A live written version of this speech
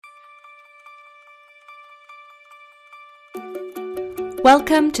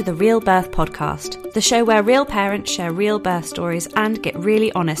Welcome to the Real Birth Podcast, the show where real parents share real birth stories and get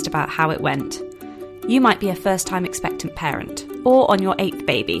really honest about how it went. You might be a first-time expectant parent, or on your 8th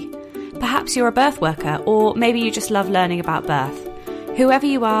baby. Perhaps you're a birth worker, or maybe you just love learning about birth. Whoever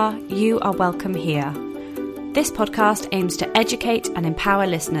you are welcome here. This podcast aims to educate and empower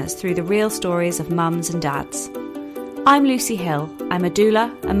listeners through the real stories of mums and dads. I'm Lucy Hill. I'm a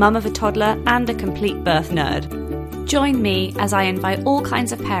doula, a mum of a toddler, and a complete birth nerd. Join me as I invite all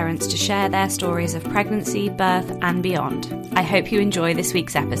kinds of parents to share their stories of pregnancy, birth, and beyond. I hope you enjoy this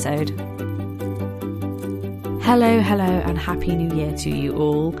week's episode. Hello, and Happy New Year to you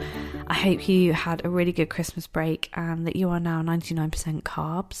all. I hope you had a really good Christmas break and that you are now 99%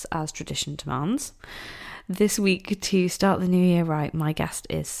 carbs as tradition demands. This week, to start the new year right, my guest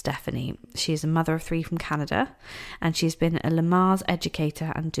is Stephanie. She is a mother of 3 from Canada, and she's been a Lamaze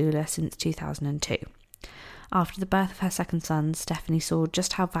educator and doula since 2002. After the birth of her second son, Stephanie saw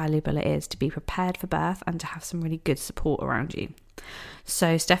just how valuable it is to be prepared for birth and to have some really good support around you.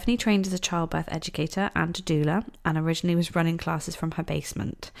 So Stephanie trained as a childbirth educator and a doula, and originally was running classes from her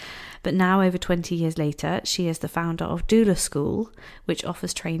basement. But now, over 20 years later, she is the founder of Doula School, which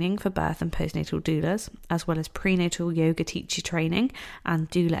offers training for birth and postnatal doulas, as well as prenatal yoga teacher training and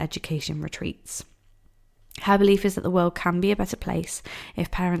doula education retreats. Her belief is that the world can be a better place if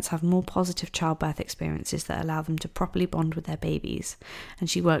parents have more positive childbirth experiences that allow them to properly bond with their babies, and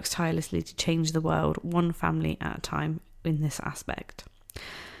she works tirelessly to change the world one family at a time in this aspect.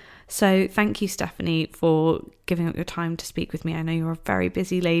 So thank you, Stephanie, for giving up your time to speak with me. I know you're a very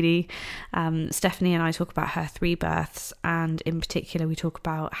busy lady. Stephanie and I talk about her 3 births, and in particular we talk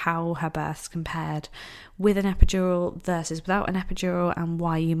about how her births compared with an epidural versus without an epidural, and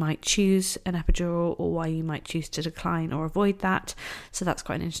why you might choose an epidural or why you might choose to decline or avoid that. So that's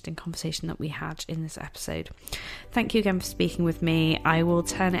quite an interesting conversation that we had in this episode. Thank you again for speaking with me. I will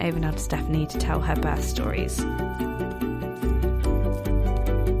turn it over now to Stephanie to tell her birth stories.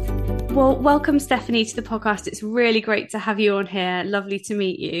 Well, welcome, Stephanie, to the podcast. It's really great to have you on here. Lovely to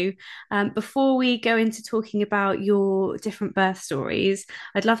meet you. Before we go into talking about your different birth stories,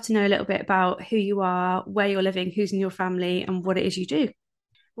 I'd love to know a little bit about who you are, where you're living, who's in your family, and what it is you do.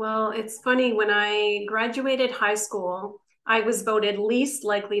 Well, it's funny, when I graduated high school, I was voted least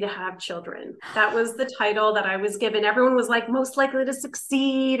likely to have children. That was the title that I was given. Everyone was like, most likely to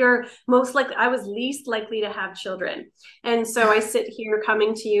succeed, or most likely. I was least likely to have children. And so I sit here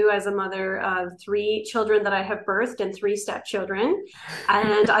coming to you as a mother of 3 children that I have birthed and 3 stepchildren.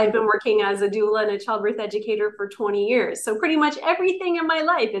 And I've been working as a doula and a childbirth educator for 20 years. So pretty much everything in my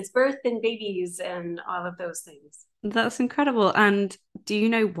life is birth and babies and all of those things. That's incredible. And do you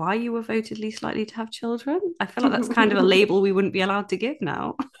know why you were voted least likely to have children? I feel like that's kind of a label we wouldn't be allowed to give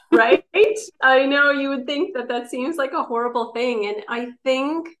now. Right? I know, you would think that seems like a horrible thing. And I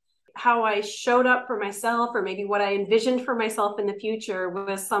think how I showed up for myself, or maybe what I envisioned for myself in the future,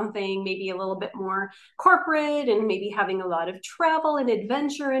 was something maybe a little bit more corporate and maybe having a lot of travel and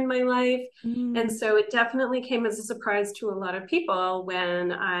adventure in my life. And so it definitely came as a surprise to a lot of people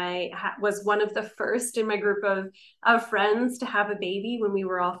when I was one of the first in my group of friends to have a baby when we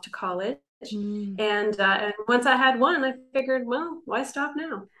were off to college. And once I had one, I figured, well, why stop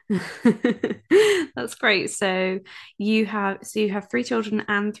now? That's great. So you have 3 children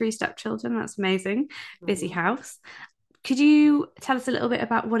and 3 stepchildren. That's amazing. Busy house. Could you tell us a little bit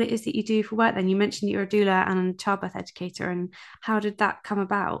about what it is that you do for work then? You mentioned you're a doula and a childbirth educator, and how did that come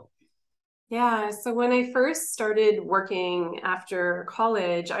about? Yeah, so when I first started working after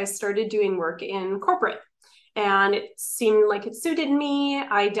college, I started doing work in corporate. And it seemed like it suited me.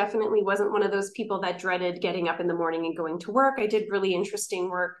 I definitely wasn't one of those people that dreaded getting up in the morning and going to work. I did really interesting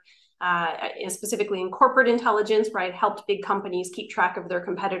work, specifically in corporate intelligence, where I helped big companies keep track of their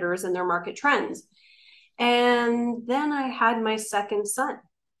competitors and their market trends. And then I had my second son.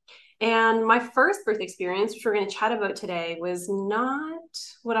 And my first birth experience, which we're going to chat about today, was not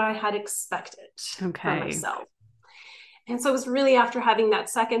what I had expected for myself. And so it was really after having that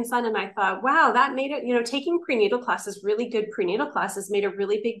second son, and I thought, wow, that made it, taking prenatal classes, really good prenatal classes, made a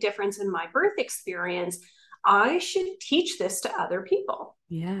really big difference in my birth experience. I should teach this to other people.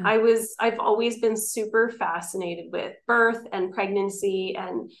 Yeah. I've always been super fascinated with birth and pregnancy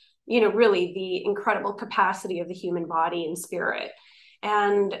and, really the incredible capacity of the human body and spirit.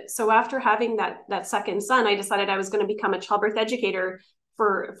 And so after having that second son, I decided I was going to become a childbirth educator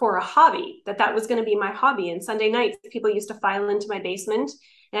for a hobby, that was going to be my hobby. And Sunday nights, people used to file into my basement,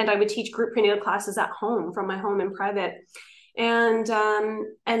 and I would teach group prenatal classes at home, from my home in private, and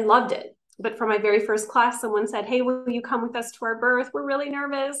loved it. But for my very first class, someone said, "Hey, will you come with us to our birth? We're really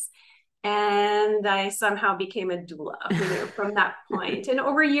nervous." And I somehow became a doula, from that point. And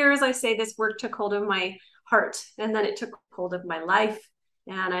over years, I say this work took hold of my heart, and then it took hold of my life.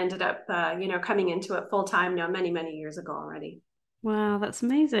 And I ended up, coming into it full time now, many, many years ago already. Wow, that's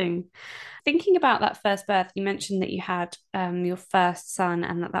amazing. Thinking about that first birth, you mentioned that you had your first son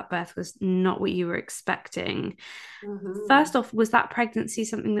and that birth was not what you were expecting. Mm-hmm. First off, was that pregnancy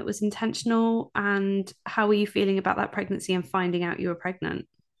something that was intentional? And how were you feeling about that pregnancy and finding out you were pregnant?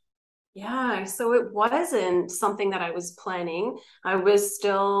 Yeah, so it wasn't something that I was planning. I was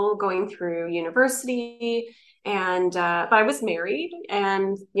still going through university, and but I was married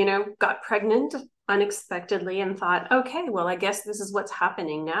and, got pregnant unexpectedly and thought, okay, well, I guess this is what's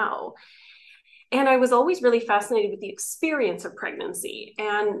happening now. And I was always really fascinated with the experience of pregnancy.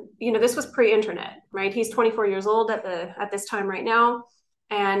 And, this was pre-internet, right? He's 24 years old at this time right now.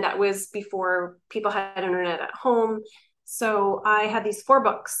 And that was before people had internet at home. So I had these 4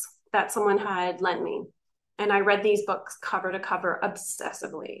 books that someone had lent me. And I read these books cover to cover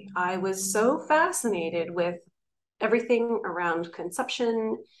obsessively. I was so fascinated with everything around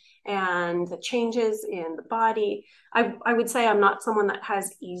conception and the changes in the body. I would say I'm not someone that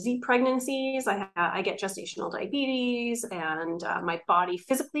has easy pregnancies. I get gestational diabetes, and my body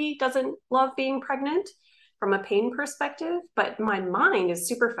physically doesn't love being pregnant from a pain perspective, but my mind is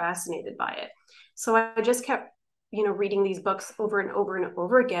super fascinated by it. So I just kept reading these books over and over and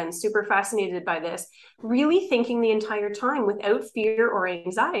over again, super fascinated by this, really thinking the entire time without fear or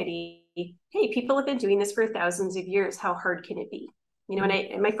anxiety, hey, people have been doing this for thousands of years. How hard can it be?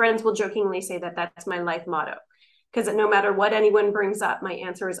 And my friends will jokingly say that that's my life motto, because no matter what anyone brings up, my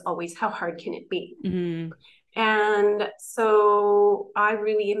answer is always, how hard can it be? Mm. And so I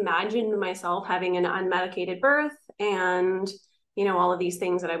really imagined myself having an unmedicated birth and, all of these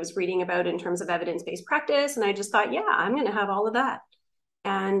things that I was reading about in terms of evidence-based practice. And I just thought, yeah, I'm going to have all of that.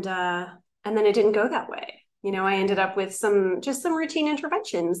 And then it didn't go that way. I ended up with some routine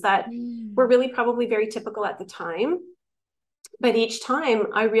interventions that were Mm. really probably very typical at the time. But each time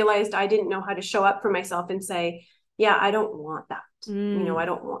I realized I didn't know how to show up for myself and say, yeah, I don't want that. I Mm.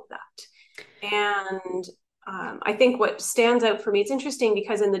 don't want that. And I think what stands out for me, it's interesting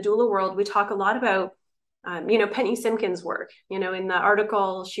because in the doula world, we talk a lot about, Penny Simkin's work. In the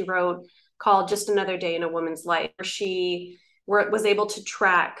article she wrote called Just Another Day in a Woman's Life, where it was able to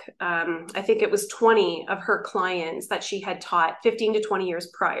track, I think it was 20 of her clients that she had taught 15 to 20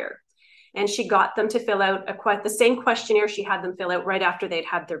 years prior. And she got them to fill out the same questionnaire she had them fill out right after they'd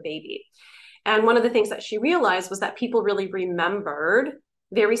had their baby. And one of the things that she realized was that people really remembered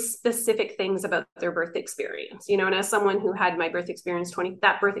very specific things about their birth experience. And as someone who had my birth experience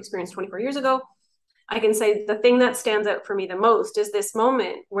 24 years ago, I can say the thing that stands out for me the most is this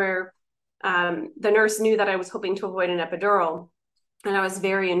moment where the nurse knew that I was hoping to avoid an epidural. And I was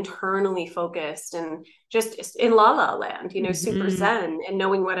very internally focused and just in la la land, super Mm-hmm. zen. And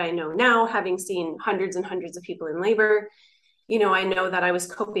knowing what I know now, having seen hundreds and hundreds of people in labor, I know that I was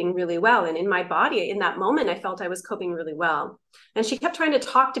coping really well. And in my body, in that moment, I felt I was coping really well. And she kept trying to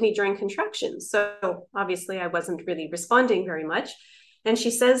talk to me during contractions. So obviously I wasn't really responding very much. And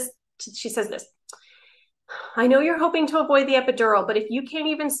she says this, I know you're hoping to avoid the epidural, but if you can't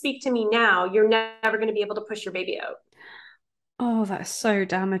even speak to me now, you're never going to be able to push your baby out. Oh, that's so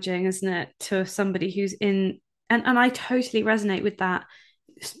damaging, isn't it? To somebody who's in, and I totally resonate with that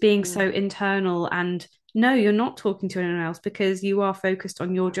being so Mm-hmm. internal. And no, you're not talking to anyone else because you are focused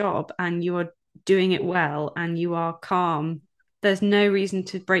on your job and you are doing it well and you are calm. There's no reason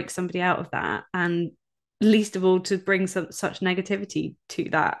to break somebody out of that. And least of all, to bring such negativity to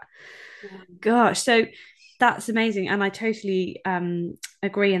that. Gosh, so that's amazing. And I totally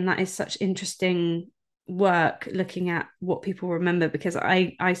agree. And that is such interesting work looking at what people remember because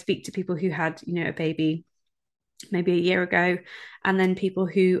I speak to people who had, a baby maybe a year ago, and then people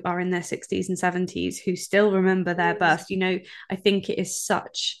who are in their 60s and 70s who still remember their birth. I think it is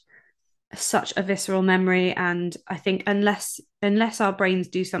such a visceral memory, and I think unless our brains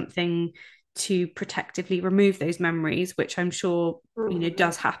do something to protectively remove those memories, which I'm sure Mm-hmm.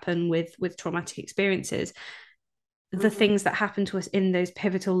 does happen with traumatic experiences, the Mm-hmm. things that happen to us in those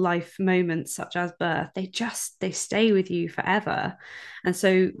pivotal life moments such as birth, they stay with you forever. And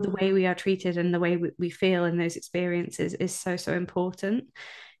so the way Mm-hmm. we are treated and the way we feel in those experiences is so important.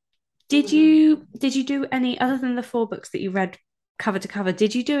 did Mm-hmm. you did you do any, other than the 4 books that you read cover to cover,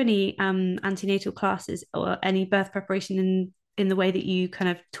 did you do any antenatal classes or any birth preparation in the way that you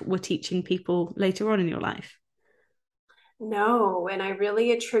kind of were teaching people later on in your life? No, and I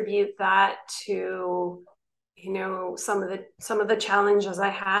really attribute that to some of the challenges I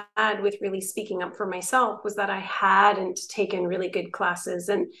had with really speaking up for myself was that I hadn't taken really good classes.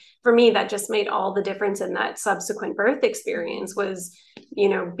 And for me, that just made all the difference in that subsequent birth experience was,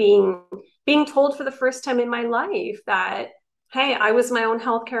 being told for the first time in my life that, hey, I was my own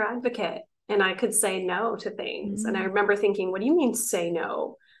healthcare advocate and I could say no to things. And I remember thinking, what do you mean say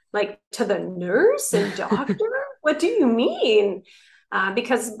no? Like to the nurse and doctor? What do you mean?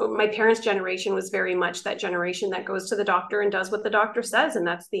 Because my parents' generation was very much that generation that goes to the doctor and does what the doctor says, and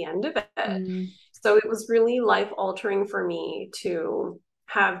that's the end of it. So it was really life altering for me to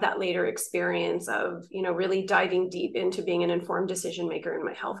have that later experience of, really diving deep into being an informed decision maker in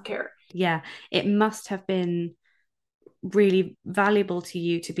my healthcare. Yeah, it must have been really valuable to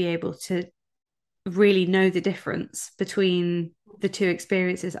you to be able to really know the difference between the two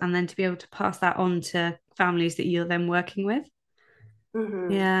experiences and then to be able to pass that on to families that you're then working with.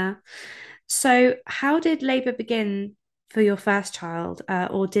 Yeah. So, how did labor begin for your first child,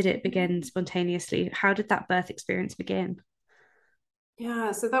 or did it begin spontaneously? How did that birth experience begin?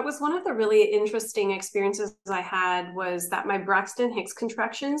 Yeah, so that was one of the really interesting experiences I had was that my Braxton Hicks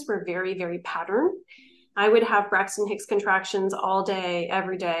contractions were very, very patterned. I would have Braxton Hicks contractions all day,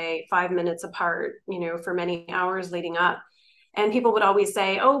 every day, 5 minutes apart, for many hours leading up. And people would always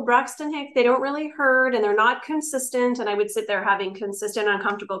say, oh, Braxton Hicks, they don't really hurt and they're not consistent. And I would sit there having consistent,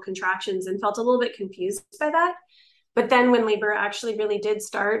 uncomfortable contractions and felt a little bit confused by that. But then when labor actually really did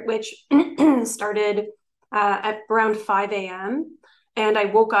start, which started at around 5 a.m., and I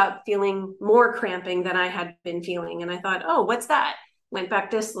woke up feeling more cramping than I had been feeling. And I thought, oh, what's that? Went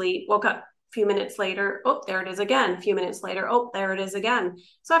back to sleep, woke up a few minutes later. Oh, there it is again. A few minutes later. Oh, there it is again.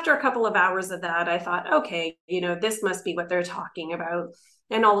 So after a couple of hours of that, I thought, okay, this must be what they're talking about.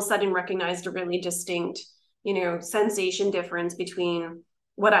 And all of a sudden recognized a really distinct, sensation difference between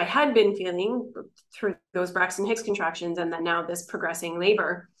what I had been feeling through those Braxton Hicks contractions and then now this progressing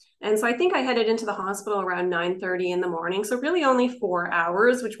labor. And so I think I headed into the hospital around 9:30 in the morning. So really only 4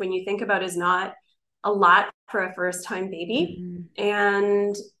 hours, which when you think about is not a lot for a first time baby.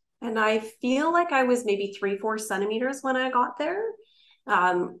 And I feel like I was maybe 3-4 centimeters when I got there.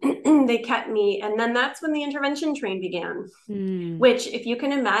 They kept me, and then that's when the intervention train began, which if you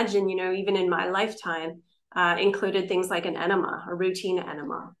can imagine, even in my lifetime, included things like an enema, a routine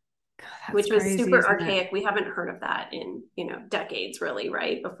enema. God, which was crazy, super archaic. We haven't heard of that in, decades really,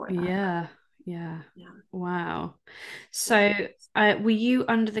 right? Before that. Yeah. Wow. So were you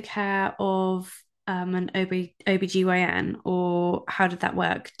under the care of an OBGYN or how did that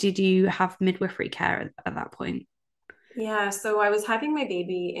work? Did you have midwifery care at that point? Yeah, so I was having my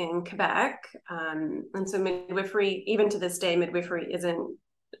baby in Quebec. And so midwifery, even to this day, midwifery isn't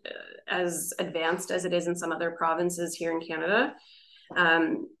as advanced as it is in some other provinces here in Canada.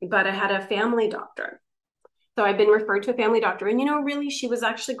 But I had a family doctor. So I've been referred to a family doctor. And, really, she was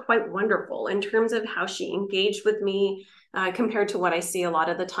actually quite wonderful in terms of how she engaged with me compared to what I see a lot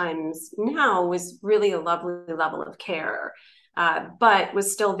of the times now was really a lovely level of care, but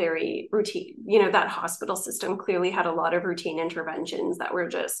was still very routine. That hospital system clearly had a lot of routine interventions that were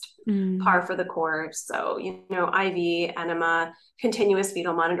just par for the course. So, IV, enema, continuous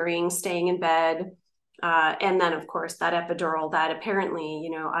fetal monitoring, staying in bed, and then, of course, that epidural that apparently,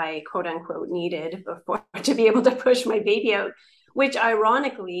 I quote unquote needed before to be able to push my baby out, which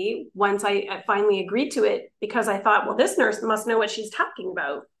ironically, once I finally agreed to it, because I thought, well, this nurse must know what she's talking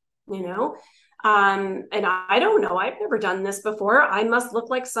about, and I don't know. I've never done this before. I must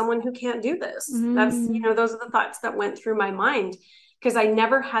look like someone who can't do this. That's, those are the thoughts that went through my mind because I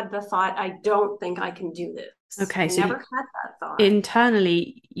never had the thought, I don't think I can do this. Okay, I so never had that thought.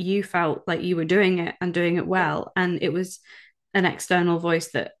 Internally, you felt like you were doing it and doing it well, and it was an external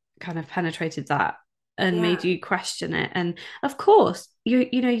voice that kind of penetrated that and made you question it. And of course, you're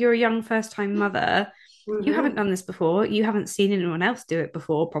a young first-time mother. You haven't done this before. You haven't seen anyone else do it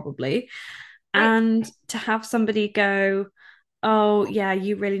before, probably. Right. And to have somebody go, "Oh, yeah,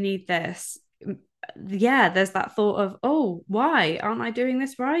 you really need this." Yeah, there's that thought of, "Oh, why aren't I doing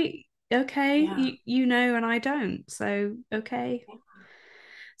this right?" Okay, you know, and I don't. So, okay.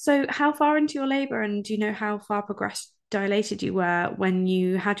 So, how far into your labor and do you know how far progressed dilated you were when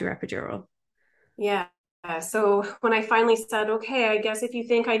you had your epidural? Yeah. So when I finally said, okay, I guess if you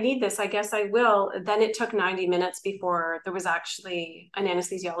think I need this, I guess I will, then it took 90 minutes before there was actually an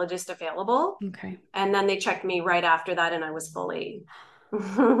anesthesiologist available. Okay. And then they checked me right after that and I was fully.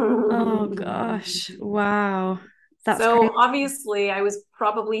 Oh gosh. Wow. That's so crazy. Obviously I was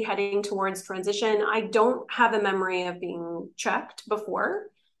probably heading towards transition. I don't have a memory of being checked before.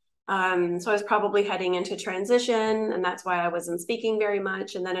 So I was probably heading into transition, and that's why I wasn't speaking very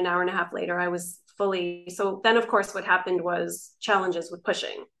much. And then an hour and a half later, I was fully. So then, of course, what happened was challenges with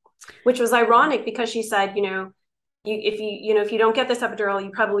pushing, which was ironic because she said, if you don't get this epidural,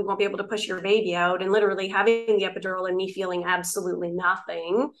 you probably won't be able to push your baby out. And literally having the epidural and me feeling absolutely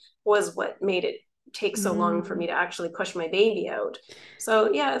nothing was what made it take so long for me to actually push my baby out.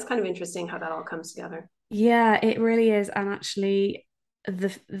 So yeah, it's kind of interesting how that all comes together. Yeah, it really is. And actually,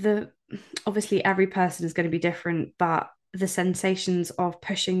 the obviously every person is going to be different, but the sensations of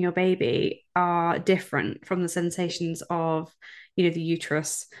pushing your baby are different from the sensations of, the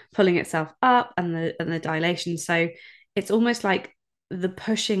uterus pulling itself up and the dilation. So it's almost like the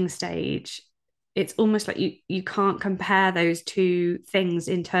pushing stage. It's almost like you can't compare those two things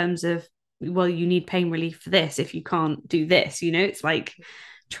in terms of, well, you need pain relief for this if you can't do this. It's like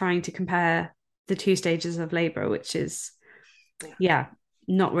trying to compare the two stages of labor, which is, yeah,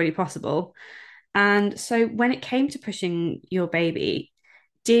 not really possible. And so when it came to pushing your baby,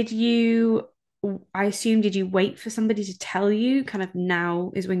 did you, I assume, did you wait for somebody to tell you kind of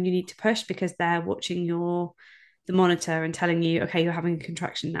now is when you need to push because they're watching the monitor and telling you, okay, you're having a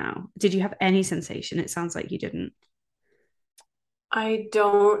contraction now? Did you have any sensation? It sounds like you didn't. I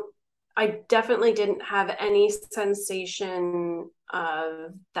don't, I definitely didn't have any sensation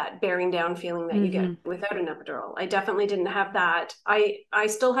of that bearing down feeling that you get Mm-hmm. without an epidural. I definitely didn't have that. I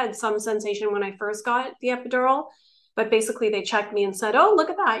still had some sensation when I first got the epidural, but basically they checked me and said, "Oh, look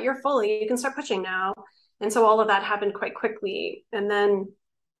at that. You're fully, you can start pushing now." And so all of that happened quite quickly. And then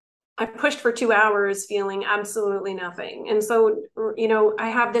I pushed for 2 hours feeling absolutely nothing. And so, I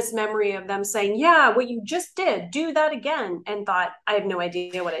have this memory of them saying, "Yeah, what you just did, do that again." And thought, I have no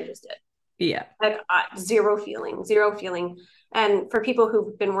idea what I just did. Yeah. Like zero feeling, zero feeling. And for people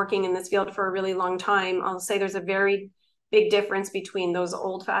who've been working in this field for a really long time, I'll say there's a very big difference between those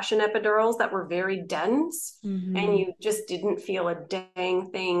old fashioned epidurals that were very dense and Mm-hmm. you just didn't feel a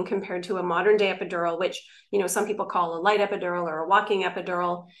dang thing compared to a modern day epidural, which, some people call a light epidural or a walking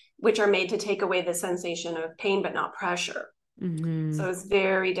epidural, which are made to take away the sensation of pain, but not pressure. Mm-hmm. So it's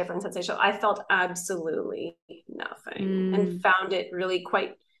very different sensation. I felt absolutely nothing and Mm. found it really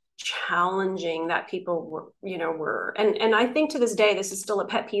quite challenging that people and I think to this day this is still a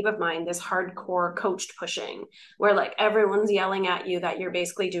pet peeve of mine, this hardcore coached pushing where like everyone's yelling at you that you're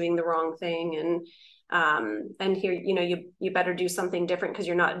basically doing the wrong thing and here you better do something different because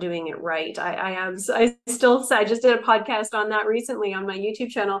you're not doing it right. I just did a podcast on that recently on my YouTube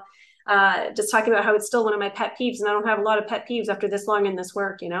channel, just talking about how it's still one of my pet peeves, and I don't have a lot of pet peeves after this long in this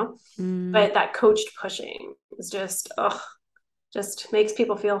work. Mm. But that coached pushing is just makes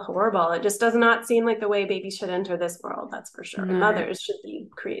people feel horrible. It just does not seem like the way babies should enter this world, that's for sure. And No. mothers should be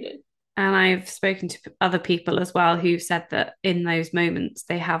created. And I've spoken to other people as well who've said that in those moments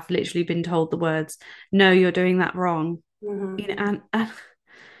they have literally been told the words, "No, you're doing that wrong." Mm-hmm. And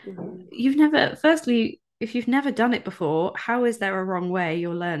Mm-hmm. you've never, firstly, if you've never done it before, how is there a wrong way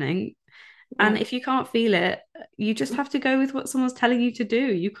you're learning? And Yeah. if you can't feel it, you just have to go with what someone's telling you to do.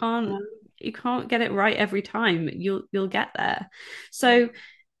 Yeah. You can't get it right every time. You'll get there. So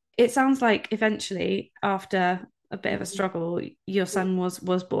it sounds like eventually, after a bit of a struggle, your son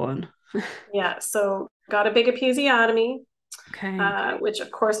was born. Yeah. So got a big episiotomy, Okay. which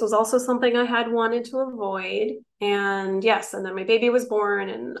of course was also something I had wanted to avoid. And yes, and then my baby was born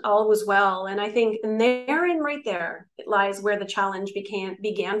and all was well. And I think therein right there, it lies where the challenge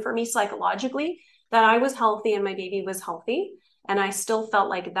began for me psychologically, that I was healthy and my baby was healthy. And I still felt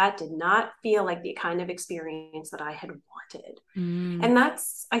like that did not feel like the kind of experience that I had wanted. Mm. And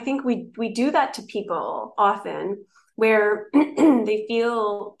that's, I think we do that to people often where they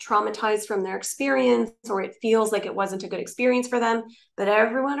feel traumatized from their experience, or it feels like it wasn't a good experience for them, but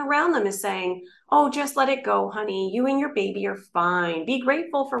everyone around them is saying, "Oh, just let it go, honey, you and your baby are fine, be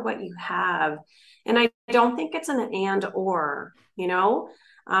grateful for what you have." And I don't think it's an and or,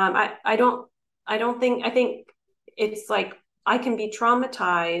 I think it's like I can be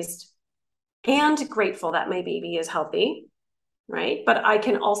traumatized and grateful that my baby is healthy, right? But I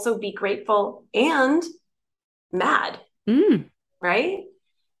can also be grateful and mad, Mm. right?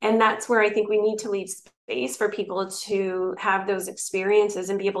 And that's where I think we need to leave space for people to have those experiences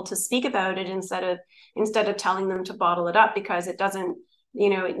and be able to speak about it instead of telling them to bottle it up, because it doesn't,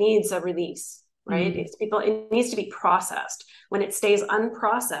 it needs a release, right? Mm. It needs to be processed. When it stays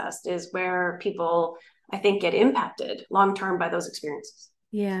unprocessed is where people, I think, get impacted long term by those experiences.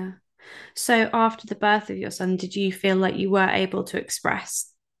 Yeah. So after the birth of your son, did you feel like you were able to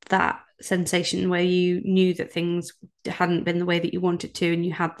express that sensation where you knew that things hadn't been the way that you wanted to, and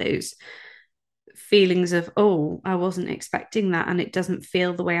you had those feelings of, oh, I wasn't expecting that and it doesn't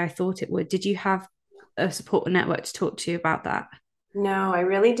feel the way I thought it would. Did you have a support network to talk to you about that? No, I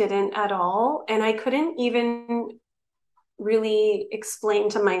really didn't at all. And I couldn't even really explain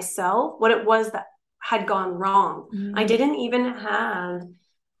to myself what it was that had gone wrong. I Mm. didn't even have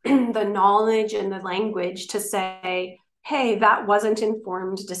the knowledge and the language to say, hey, that wasn't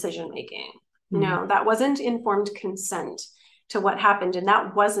informed decision making. Mm. No, that wasn't informed consent to what happened. And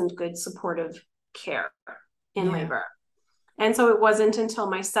that wasn't good supportive care in Yeah. labor. And so it wasn't until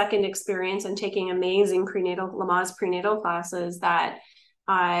my second experience and taking amazing Lamaze prenatal classes that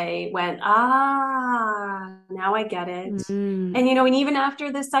I went, now I get it. Mm. And, and even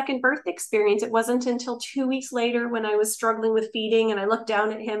after the second birth experience, it wasn't until 2 weeks later when I was struggling with feeding and I looked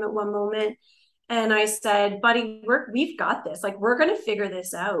down at him at one moment and I said, buddy, we've got this. Like, we're going to figure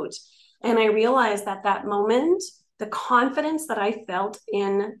this out. And I realized that moment, the confidence that I felt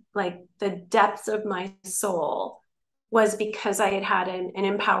in like the depths of my soul was because I had had an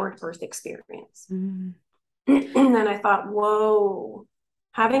empowered birth experience. Mm. And then I thought, whoa,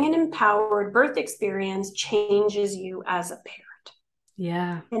 having an empowered birth experience changes you as a parent.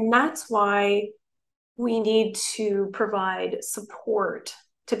 Yeah. And that's why we need to provide support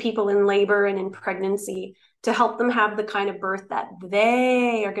to people in labor and in pregnancy to help them have the kind of birth that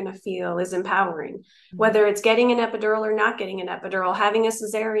they are going to feel is empowering, Mm. whether it's getting an epidural or not getting an epidural, having a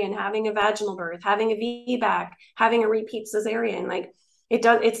cesarean, having a vaginal birth, having a VBAC, having a repeat cesarean. Like,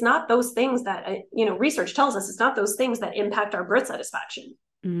 it's not those things that, research tells us it's not those things that impact our birth satisfaction.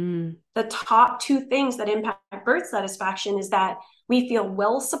 Mm. The top two things that impact birth satisfaction is that we feel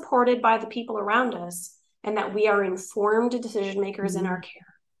well supported by the people around us and that we are informed decision makers in our Mm. care.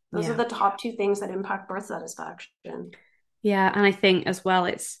 Those are Yeah. the top two things that impact birth satisfaction. Yeah, and I think as well,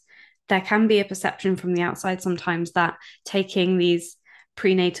 there can be a perception from the outside sometimes that taking these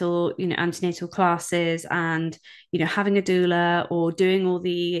prenatal, antenatal classes and, having a doula or doing all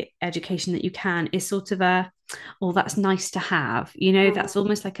the education that you can is sort of oh, that's nice to have, that's Mm-hmm.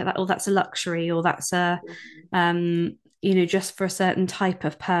 almost like oh, that's a luxury, or that's just for a certain type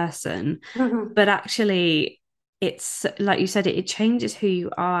of person. Mm-hmm. But actually, it's like you said, it changes who you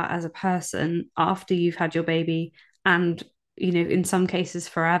are as a person after you've had your baby, and in some cases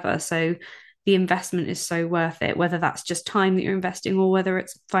forever. So the investment is so worth it, whether that's just time that you're investing or whether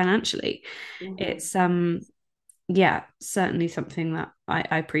it's financially. Mm-hmm. It's yeah, certainly something that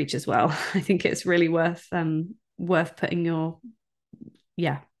I preach as well. I think it's really worth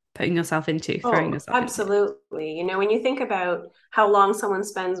putting yourself into, throwing Oh, yourself into. absolutely. When you think about how long someone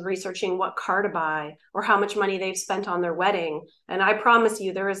spends researching what car to buy or how much money they've spent on their wedding, and I promise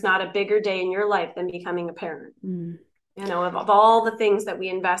you, there is not a bigger day in your life than becoming a parent. Mm. Of all the things that we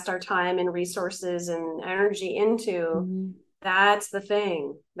invest our time and resources and energy into, Mm. that's the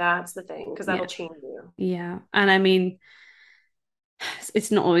thing. That's the thing, because Yeah. that'll change you. Yeah. And I mean,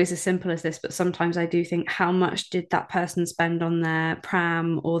 it's not always as simple as this, but sometimes I do think, how much did that person spend on their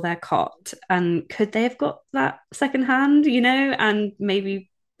pram or their cot? And could they have got that secondhand, and maybe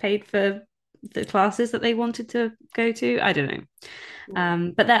paid for the classes that they wanted to go to? I don't know. Yeah.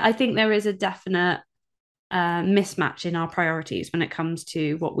 But I think there is a definite mismatch in our priorities when it comes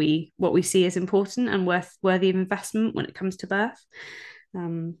to what we see as important and worthy of investment when it comes to birth.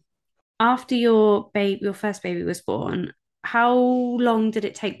 Um, After your first baby was born, how long did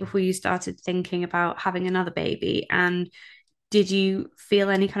it take before you started thinking about having another baby? And did you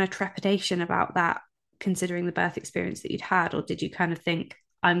feel any kind of trepidation about that, considering the birth experience that you'd had, or did you kind of think,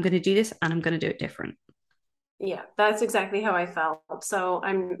 I'm going to do this and I'm going to do it different? Yeah, that's exactly how I felt. So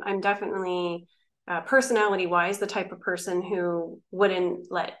I'm definitely personality wise the type of person who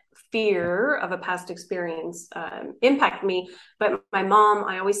wouldn't let fear of a past experience impact me. But my mom,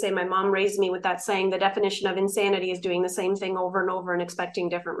 I always say my mom raised me with that saying, the definition of insanity is doing the same thing over and over and expecting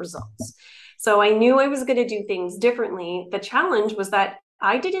different results. So I knew I was going to do things differently. The challenge was that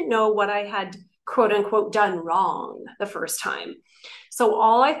I didn't know what I had quote unquote done wrong the first time. So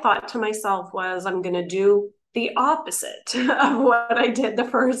all I thought to myself was, I'm going to do the opposite of what I did the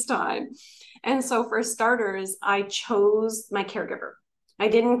first time. And so, for starters, I chose my caregiver. I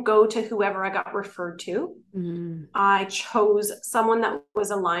didn't go to whoever I got referred to. Mm. I chose someone that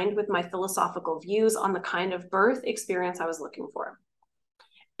was aligned with my philosophical views on the kind of birth experience I was looking for.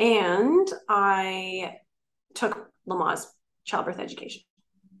 And I took Lamaze childbirth education.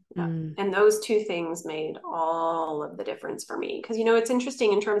 Yeah. Mm. And those two things made all of the difference for me. Because, it's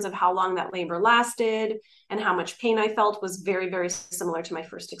interesting in terms of how long that labor lasted and how much pain I felt was very, very similar to my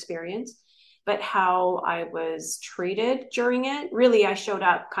first experience. But how I was treated during it, really, I showed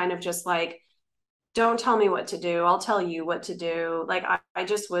up kind of just like don't tell me what to do. I'll tell you what to do. Like I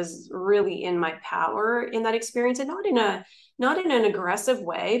just was really in my power in that experience, and not in an aggressive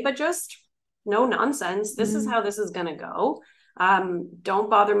way, but just no nonsense. This is Mm. how this is gonna go. Don't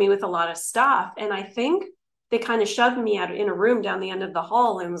bother me with a lot of stuff. And I think they kind of shoved me out in a room down the end of the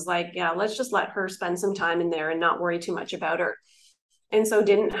hall and was like, yeah, let's just let her spend some time in there and not worry too much about her. And so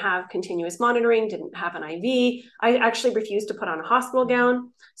didn't have continuous monitoring, didn't have an IV. I actually refused to put on a hospital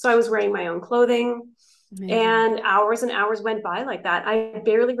gown. So I was wearing my own clothing. Amazing. And hours went by like that. I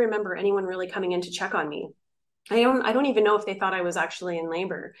barely remember anyone really coming in to check on me. I don't even know if they thought I was actually in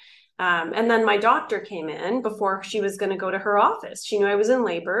labor. And then my doctor came in before she was going to go to her office. She knew I was in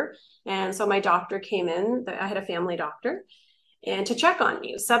labor. And so my doctor came in. I had a family doctor and to check on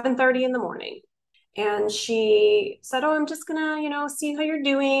me, 7:30 in the morning. And she said, oh, I'm just gonna, see how you're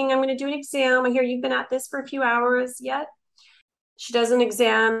doing. I'm gonna do an exam. I hear you've been at this for a few hours yet. She does an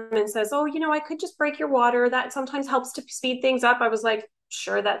exam and says, oh, I could just break your water. That sometimes helps to speed things up. I was like,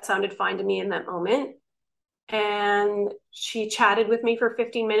 sure, that sounded fine to me in that moment. And she chatted with me for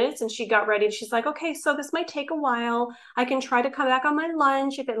 15 minutes and she got ready. She's like, okay, so this might take a while. I can try to come back on my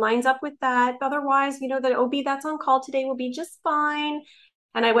lunch if it lines up with that. Otherwise, the OB that's on call today will be just fine.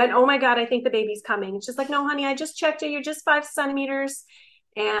 And I went, oh my God, I think the baby's coming. She's like, no, honey, I just checked it. You're just 5 centimeters.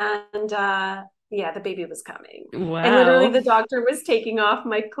 And yeah, the baby was coming. And literally Wow. the doctor was taking off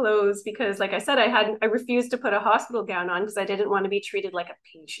my clothes because, like I said, I refused to put a hospital gown on because I didn't want to be treated like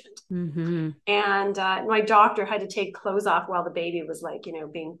a patient. Hmm. And my doctor had to take clothes off while the baby was like,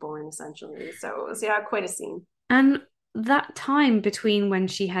 being born essentially. So it was, yeah, quite a scene. And that time between when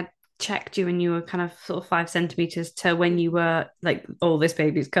she had checked you and you were kind of sort of 5 centimeters to when you were like, oh, this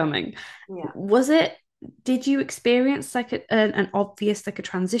baby's coming, Yeah. was it, did you experience like an obvious, like a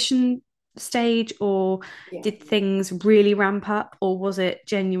transition stage, or Yeah. did things really ramp up, or was it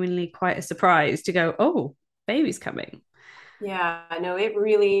genuinely quite a surprise to go, oh, baby's coming? Yeah. No, it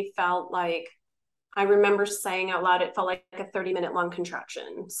really felt like I remember saying out loud, it felt like a 30-minute long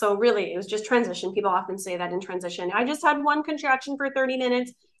contraction. So really, it was just transition. People often say that in transition. I just had one contraction for 30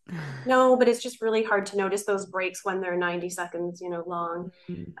 minutes. No, but it's just really hard to notice those breaks when they're 90 seconds, long.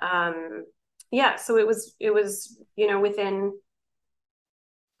 Um, yeah, so it was, within,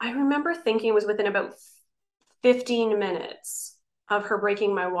 I remember thinking it was within about 15 minutes of her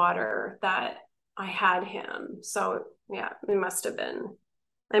breaking my water that I had him. So yeah, I must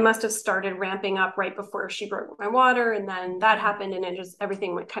have started ramping up right before she broke my water. And then that happened and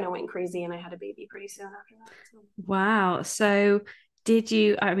everything kind of went crazy. And I had a baby pretty soon after that. So. Wow. So did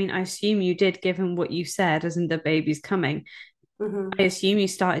you, I mean, I assume you did, given what you said, as in the baby's coming. I Mm-hmm. assume you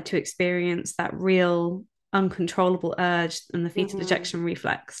started to experience that real uncontrollable urge and the fetal Mm-hmm. ejection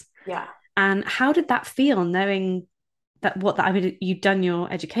reflex. Yeah. And how did that feel, knowing I mean, you'd done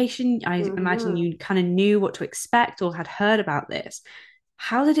your education. I imagine Mm-hmm. you kind of knew what to expect or had heard about this.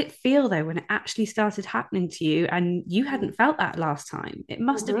 How did it feel though when it actually started happening to you and you hadn't felt that last time? It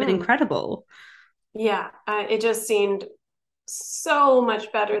must have been Mm-hmm. incredible. Yeah. It just seemed so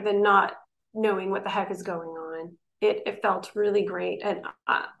much better than not knowing what the heck is going on. It felt really great. And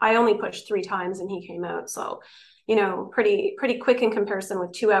I only pushed 3 times and he came out. So, pretty quick in comparison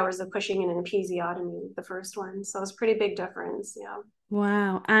with 2 hours of pushing in an episiotomy, the first one. So it was a pretty big difference. Yeah.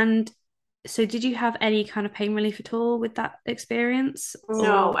 Wow. And so did you have any kind of pain relief at all with that experience?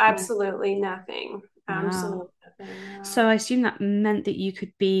 No, Or absolutely nothing. wow. Absolutely nothing. So I assume that meant that you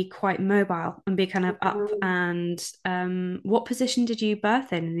could be quite mobile and be kind of up. Mhm. And what position did you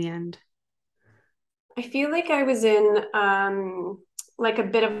birth in the end? I feel like I was in like a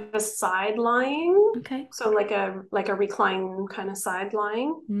bit of a side lying. Okay. So like a recline kind of side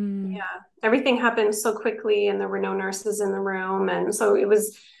lying. Mm. Yeah. Everything happened so quickly and there were no nurses in the room. And so it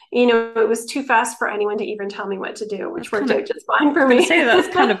was too fast for anyone to even tell me what to do, That's which kind worked of, out just fine for I was going to me. say that's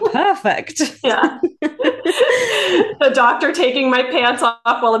kind of perfect. Yeah. The doctor taking my pants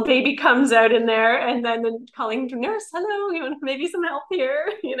off while a baby comes out in there and then calling to nurse, hello, maybe some help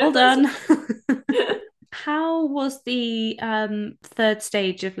here. Well That's done. How was the third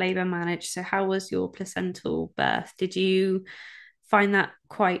stage of labor managed? So, how was your placental birth? Did you find that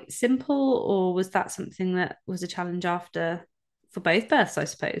quite simple, or was that something that was a challenge after for both births, I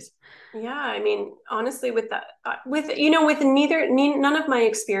suppose? Yeah, I mean, honestly, with that, with none of my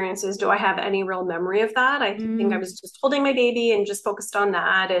experiences do I have any real memory of that. I think I Mm, was just holding my baby and just focused on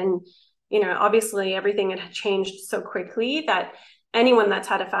that. And, obviously everything had changed so quickly that anyone that's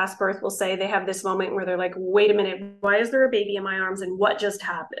had a fast birth will say they have this moment where they're like, wait a minute, why is there a baby in my arms and what just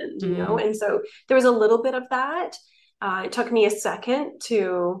happened? mm, And so there was a little bit of that. It took me a second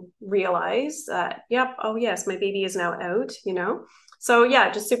to realize that, yep, oh yes, my baby is now out. So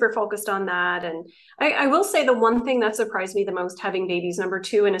yeah, just super focused on that. And I will say the one thing that surprised me the most having babies number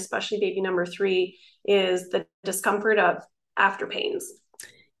two and especially baby number three is the discomfort of after pains.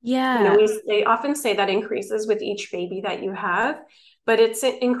 Yeah. They often say that increases with each baby that you have, but it's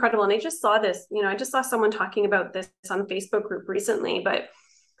incredible. And I just saw this, I just saw someone talking about this on the Facebook group recently, but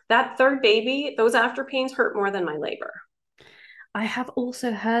that third baby, those after pains hurt more than my labor. I have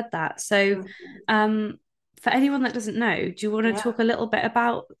also heard that. So, Mhm. um, for anyone that doesn't know, do you want to Yeah. talk a little bit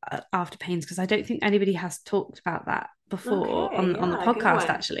about after pains? Because I don't think anybody has talked about that before Okay. on the Yeah. Good podcast,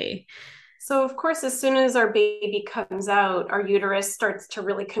 one. actually. So, of course, as soon as our baby comes out, our uterus starts to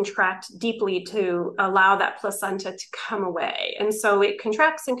really contract deeply to allow that placenta to come away. And so it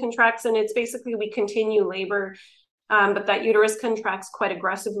contracts and contracts, and it's basically we continue labor, but that uterus contracts quite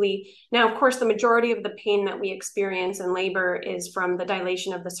aggressively. Now, of course, the majority of the pain that we experience in labor is from the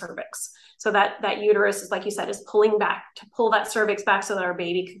dilation of the cervix. So that uterus is, like you said, is pulling back to pull that cervix back so that our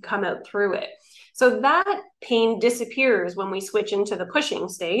baby can come out through it. So that pain disappears when we switch into the pushing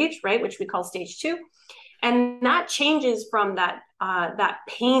stage, right, which we call stage two. And that changes from that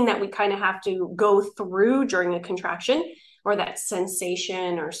pain that we kind of have to go through during a contraction, or that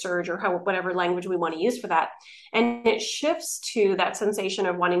sensation or surge, or whatever language we want to use for that. And it shifts to that sensation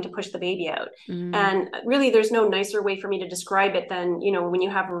of wanting to push the baby out. Mm. And really, there's no nicer way for me to describe it than, when you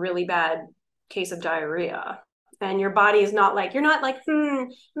have a really bad case of diarrhea and your body is not like, you're not like,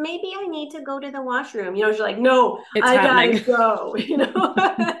 maybe I need to go to the washroom. You're like, no, It's I gotta happening. go.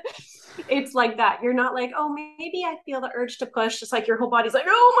 It's like that. You're not like, oh, maybe I feel the urge to push. It's like your whole body's like,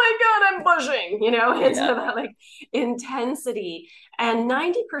 oh my God, I'm pushing. And so Yeah. that like intensity. And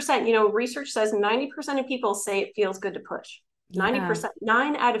 90%, research says 90% of people say it feels good to push. Yeah. 90%,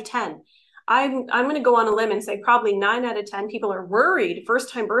 9 out of 10. I'm going to go on a limb and say probably 9 out of 10 people are worried.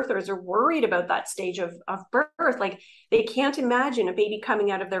 First time birthers are worried about that stage of birth. Like they can't imagine a baby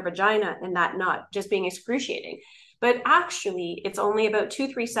coming out of their vagina and that not just being excruciating. But actually, it's only about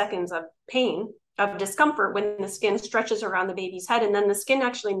 2-3 seconds of pain, of discomfort when the skin stretches around the baby's head, and then the skin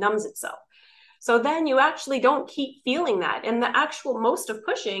actually numbs itself. So then you actually don't keep feeling that. And the actual most of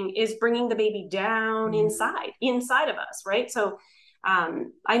pushing is bringing the baby down Mm. inside of us, right? So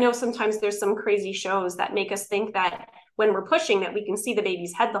I know sometimes there's some crazy shows that make us think that when we're pushing that we can see the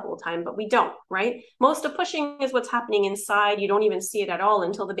baby's head the whole time, but we don't, right? Most of pushing is what's happening inside. You don't even see it at all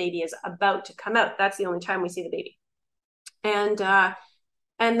until the baby is about to come out. That's the only time we see the baby. And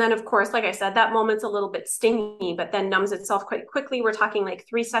then of course, like I said, that moment's a little bit stingy, but then numbs itself quite quickly. We're talking like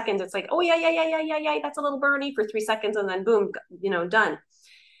 3 seconds. It's like, oh yeah, yeah, yeah, yeah, yeah, yeah. That's a little burny for 3 seconds, and then boom, done.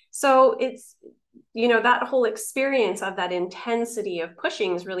 So it's, that whole experience of that intensity of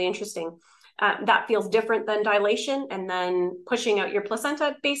pushing is really interesting. That feels different than dilation, and then pushing out your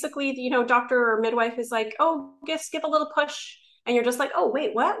placenta. Basically, doctor or midwife is like, oh, just give a little push, and you're just like, oh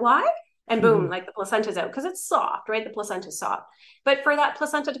wait, what? Why? And boom, like the placenta's out because it's soft, right? The placenta's soft. But for that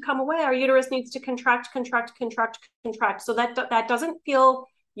placenta to come away, our uterus needs to contract, contract, contract, contract. So that doesn't feel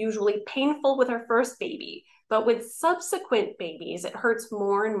usually painful with our first baby, but with subsequent babies, it hurts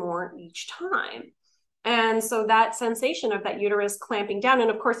more and more each time. And so that sensation of that uterus clamping down, and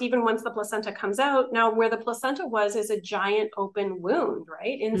of course, even once the placenta comes out, now where the placenta was is a giant open wound,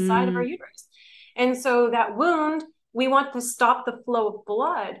 right, inside of our Mm. uterus. And so that wound, we want to stop the flow of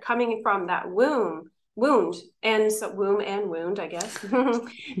blood coming from that wound, and so womb and wound, I guess.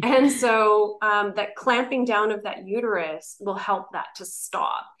 And so that clamping down of that uterus will help that to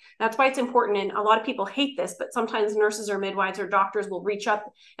stop. That's why it's important. And a lot of people hate this, but sometimes nurses or midwives or doctors will reach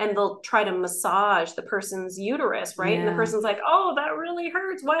up and they'll try to massage the person's uterus, right? And the Yeah. person's like, oh, that really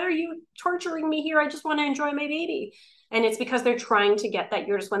hurts. Why are you torturing me here? I just want to enjoy my baby. And it's because they're trying to get that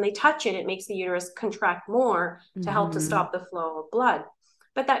uterus. When they touch it, it makes the uterus contract more to help to Hmm. stop the flow of blood.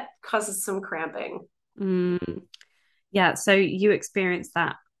 But that causes some cramping. Mm. Yeah. So you experienced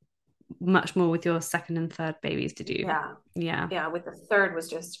that much more with your second and third babies, did you? Yeah. Yeah. Yeah. With the third was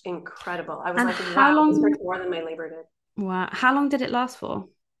just incredible. I was And like, how wow, this long, hurts more than my labor did. wow, how long did it last for?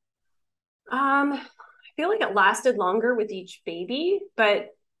 I feel like it lasted longer with each baby, but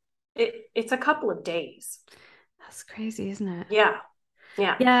it's a couple of days. That's crazy, isn't it? Yeah.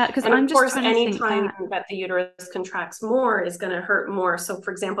 Yeah. Yeah, because And of I'm just course, trying to think anytime back. that the uterus contracts more is going to hurt more. So,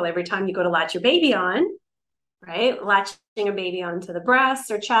 for example, every time you go to latch your baby on, right, latching a baby onto the breast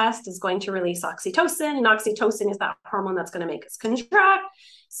or chest is going to release oxytocin. And oxytocin is that hormone that's going to make us contract.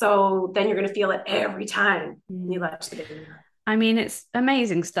 So then you're going to feel it every time you Mm. latch the baby on. I mean, it's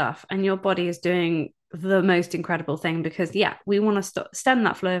amazing stuff, and your body is doing the most incredible thing because, yeah, we want to stem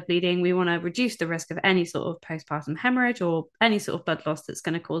that flow of bleeding. We want to reduce the risk of any sort of postpartum hemorrhage or any sort of blood loss that's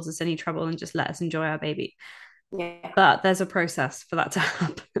going to cause us any trouble and just let us enjoy our baby. Yeah, but there's a process for that to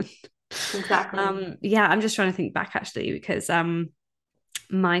happen. exactly. Yeah, I'm just trying to think back actually because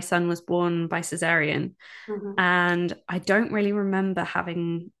my son was born by cesarean, Hmm. and I don't really remember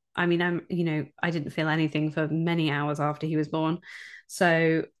having. I mean, I didn't feel anything for many hours after he was born,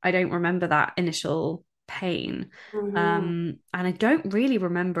 so I don't remember that initial pain, Hmm. and I don't really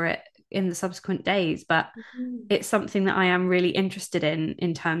remember it in the subsequent days, but Hmm. it's something that I am really interested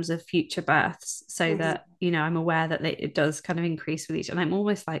in terms of future births, so that Hmm. I'm aware that it does kind of increase with each, and I'm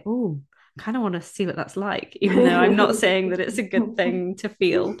almost like, oh, I kind of want to see what that's like, even though I'm not saying that it's a good thing to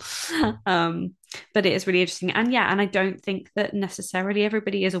feel. Um, but it is really interesting, and yeah, and I don't think that necessarily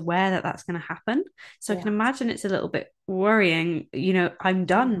everybody is aware that that's going to happen. So I can Yeah. imagine it's a little bit worrying. I'm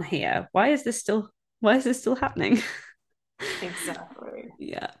done Mhm. here. Why is this still happening? Exactly.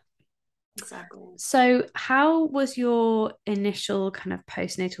 Yeah. Exactly. So, how was your initial kind of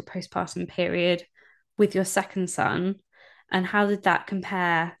postnatal, postpartum period with your second son, and how did that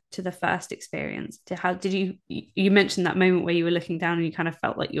compare to the first experience? How did you mentioned that moment where you were looking down and you kind of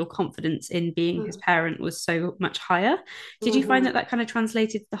felt like your confidence in being his parent was so much higher? Did you find that Mm-hmm. that kind of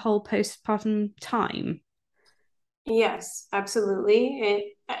translated the whole postpartum time? Yes,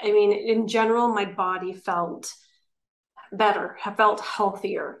 absolutely. I mean, in general, my body felt better, I felt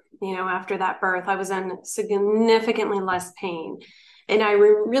healthier, after that birth. I was in significantly less pain. And I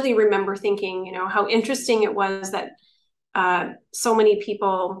really remember thinking, how interesting it was that so many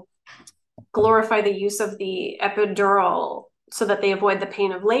people glorify the use of the epidural so that they avoid the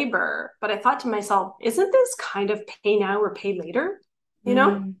pain of labor. But I thought to myself, isn't this kind of pay now or pay later? You know,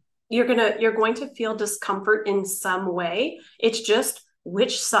 Mm, you're going to feel discomfort in some way. It's just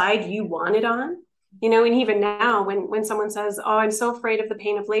which side you want it on. And even now, when someone says, "Oh, I'm so afraid of the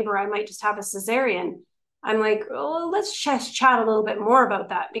pain of labor, I might just have a cesarean," I'm like, "Oh, let's just chat a little bit more about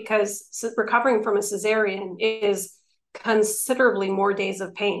that because recovering from a cesarean is considerably more days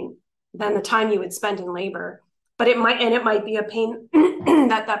of pain than the time you would spend in labor. But it might be a pain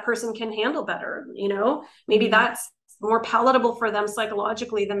that that person can handle better. Maybe mm. that's more palatable for them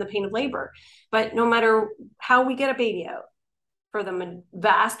psychologically than the pain of labor. But no matter how we get a baby out, for the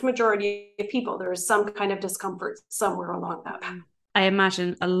vast majority of people, there is some kind of discomfort somewhere along that path. I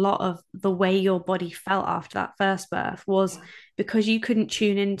imagine a lot of the way your body felt after that first birth was Yeah. because you couldn't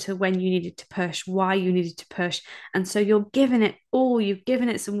tune into when you needed to push, why you needed to push. And so you're giving it all, you've given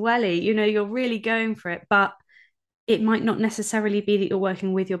it some welly, you're really going for it, but it might not necessarily be that you're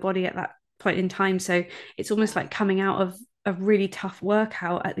working with your body at that point in time. So it's almost like coming out of a really tough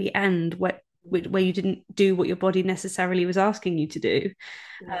workout at the end where you didn't do what your body necessarily was asking you to do.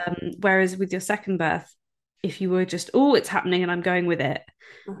 Yeah. Whereas with your second birth, if you were just, oh, it's happening and I'm going with it,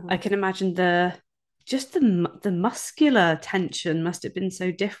 I Mm-hmm. can imagine the muscular tension must have been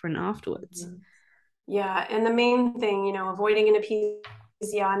so different afterwards. Mm-hmm. Yeah, and the main thing, avoiding an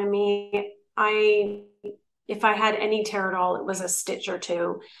episiotomy, I if I had any Teradol, it was a stitch or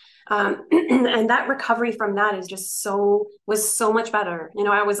two. And that recovery from that is just was so much better.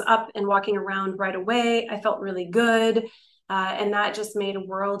 I was up and walking around right away. I felt really good. And that just made a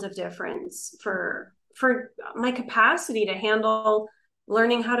world of difference for my capacity to handle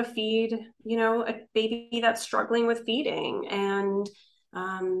learning how to feed, a baby that's struggling with feeding and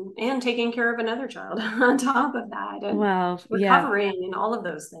taking care of another child on top of that and Well, yeah, recovering and all of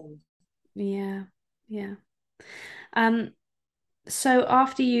those things. yeah, yeah. Um, So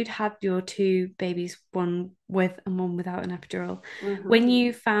after you'd had your two babies, one with and one without an epidural, when Mm-hmm.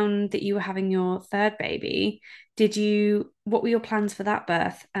 you found that you were having your third baby, what were your plans for that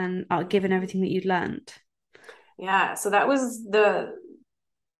birth? And given everything that you'd learned? Yeah, so that was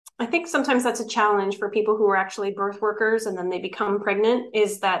I think sometimes that's a challenge for people who are actually birth workers and then they become pregnant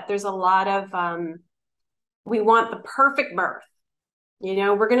is that there's a lot of, we want the perfect birth.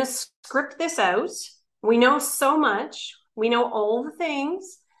 We're going to script this out. We know so much, we know all the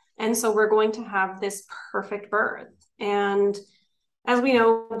things. And so we're going to have this perfect birth. And as we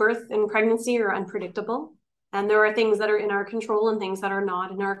know, birth and pregnancy are unpredictable. And there are things that are in our control and things that are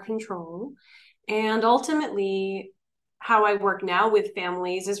not in our control. And ultimately, how I work now with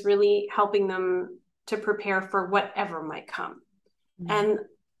families is really helping them to prepare for whatever might come Mm. and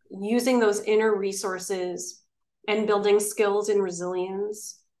using those inner resources and building skills and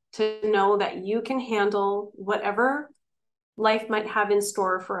resilience to know that you can handle whatever life might have in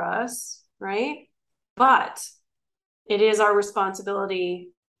store for us, right? But it is our responsibility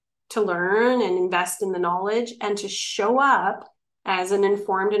to learn and invest in the knowledge and to show up as an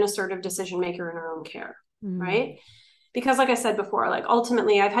informed and assertive decision maker in our own care, Mm. right? Because like I said before, like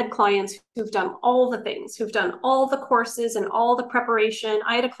ultimately I've had clients who've done all the things, who've done all the courses and all the preparation.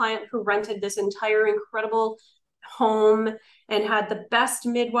 I had a client who rented this entire incredible home and had the best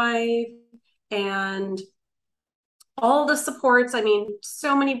midwife and all the supports. I mean,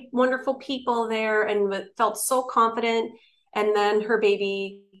 so many wonderful people there and felt so confident. And then her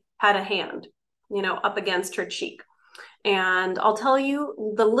baby had a hand, up against her cheek. And I'll tell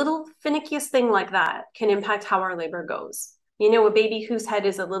you, the little finickiest thing like that can impact how our labor goes. A baby whose head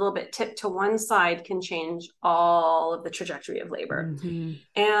is a little bit tipped to one side can change all of the trajectory of labor. Mm-hmm.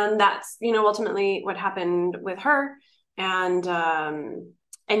 And that's, ultimately what happened with her. And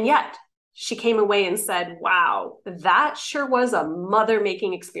yet she came away and said, wow, that sure was a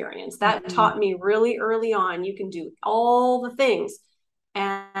mother-making experience. That taught me really early on, you can do all the things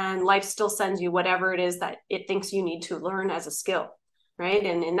and life still sends you whatever it is that it thinks you need to learn as a skill, right?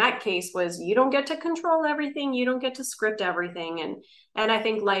 And in that case was, you don't get to control everything, you don't get to script everything. And I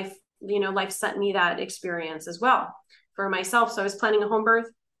think life sent me that experience as well for myself. So I was planning a home birth,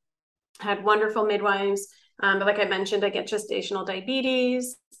 had wonderful midwives, but like I mentioned, I get gestational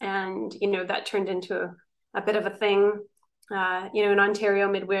diabetes, and that turned into a bit of a thing. In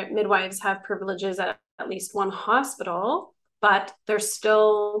Ontario, midwives have privileges at least one hospital, but they're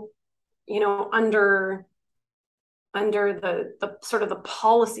still, under the sort of the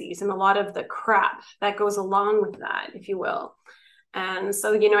policies and a lot of the crap that goes along with that, if you will. And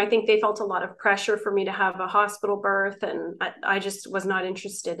so, I think they felt a lot of pressure for me to have a hospital birth, and I just was not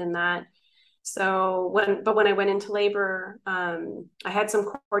interested in that. So when I went into labor, I had some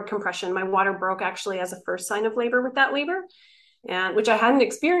cord compression. My water broke actually as a first sign of labor with that labor, and which I hadn't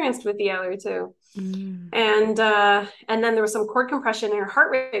experienced with the other two. And then there was some cord compression and her heart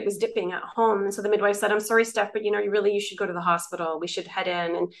rate was dipping at home. And so the midwife said, I'm sorry, Steph, but you should go to the hospital. We should head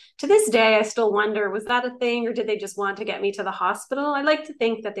in. And to this day, I still wonder, was that a thing, or did they just want to get me to the hospital? I like to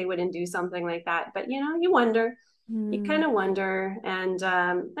think that they wouldn't do something like that, but you wonder. You kind of wonder. And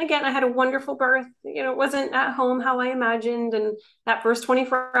again, I had a wonderful birth. It wasn't at home how I imagined. And that first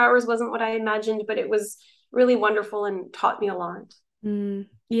 24 hours wasn't what I imagined, but it was really wonderful and taught me a lot.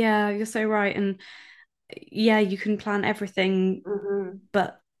 Yeah, you're so right. And yeah, you can plan everything,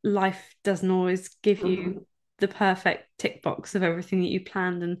 but life doesn't always give you the perfect tick box of everything that you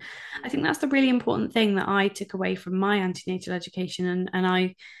planned. And I think that's the really important thing that I took away from my antenatal education. And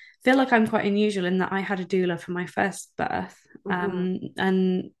I feel like I'm quite unusual in that I had a doula for my first birth.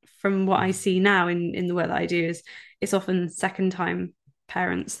 And from what I see now in the work that I do, is it's often second time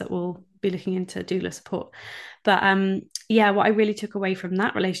parents that will be looking into doula support. But what I really took away from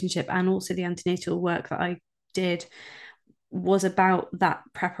that relationship, and also the antenatal work that I did, was about that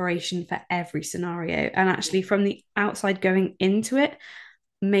preparation for every scenario. And actually, from the outside going into it,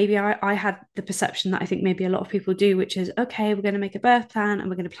 maybe I had the perception that I think maybe a lot of people do, which is, okay, we're going to make a birth plan and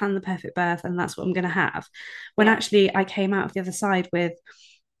we're going to plan the perfect birth, and that's what I'm going to have. When actually I came out of the other side with,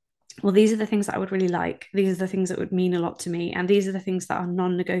 well, these are the things that I would really like. These are the things that would mean a lot to me. And these are the things that are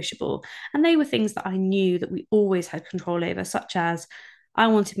non-negotiable. And they were things that I knew that we always had control over, such as I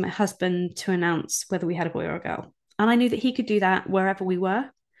wanted my husband to announce whether we had a boy or a girl. And I knew that he could do that wherever we were,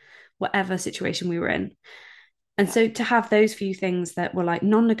 whatever situation we were in. And so to have those few things that were like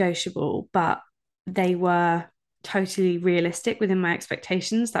non-negotiable, but they were totally realistic within my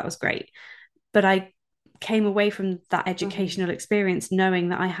expectations, that was great. But I came away from that educational experience knowing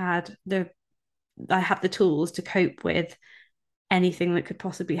that I had the tools to cope with anything that could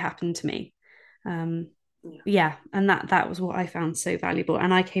possibly happen to me. And that was what I found so valuable.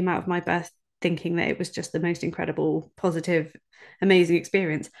 And I came out of my birth thinking that it was just the most incredible, positive, amazing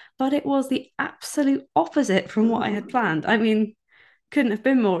experience. But it was the absolute opposite from what I had planned. I mean, couldn't have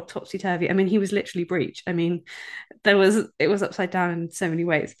been more topsy-turvy. I mean, he was literally breech. I mean, it was upside down in so many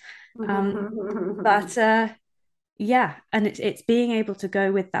ways. But and it's being able to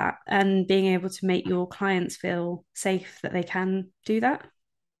go with that and being able to make your clients feel safe that they can do that.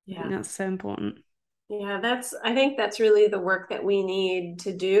 I think that's so important. I think that's really the work that we need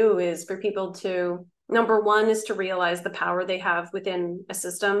to do, is for people to, number one, is to realize the power they have within a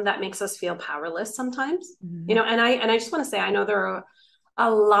system that makes us feel powerless sometimes. And I just want to say, I know there are a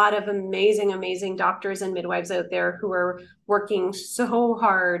lot of amazing doctors and midwives out there who are working so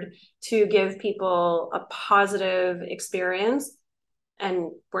hard to give people a positive experience.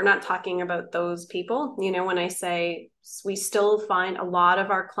 And we're not talking about those people. When I say, we still find a lot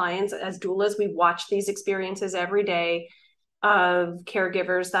of our clients as doulas, we watch these experiences every day of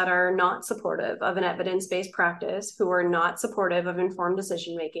caregivers that are not supportive of an evidence-based practice, who are not supportive of informed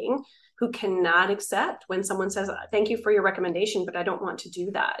decision-making, who cannot accept when someone says, thank you for your recommendation, but I don't want to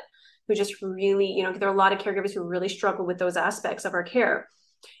do that. Who just really, there are a lot of caregivers who really struggle with those aspects of our care.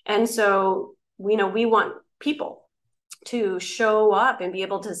 And so, we want people to show up and be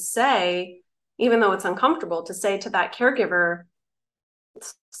able to say, even though it's uncomfortable, to say to that caregiver,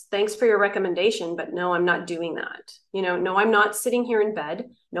 thanks for your recommendation, but no, I'm not doing that. No, I'm not sitting here in bed.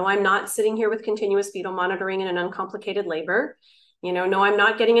 No, I'm not sitting here with continuous fetal monitoring in an uncomplicated labor. No, I'm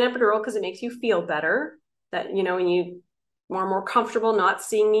not getting an epidural because it makes you feel better, that, and you are more comfortable not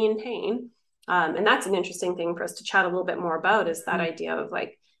seeing me in pain. And that's an interesting thing for us to chat a little bit more about, is that idea of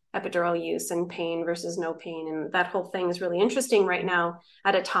like epidural use and pain versus no pain. And that whole thing is really interesting right now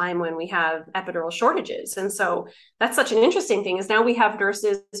at a time when we have epidural shortages. And so that's such an interesting thing, is now we have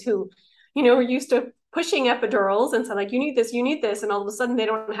nurses who, are used to pushing epidurals and so like, you need this. And all of a sudden they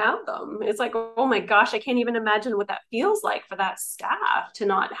don't have them. It's like, oh my gosh, I can't even imagine what that feels like for that staff to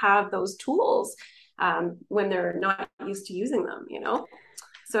not have those tools when they're not used to using them,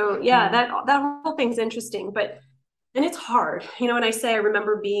 So yeah, that whole thing's interesting, and it's hard, and I say, I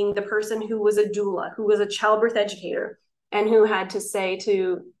remember being the person who was a doula, who was a childbirth educator, and who had to say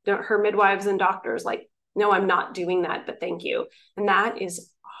to her midwives and doctors, like, no, I'm not doing that, but thank you. And that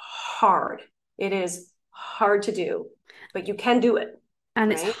is hard. It is hard to do, but you can do it.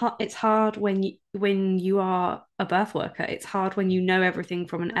 And right? it's hard when you are a birth worker. It's hard when you know everything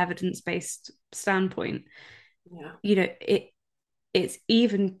from an evidence-based standpoint. Yeah. It's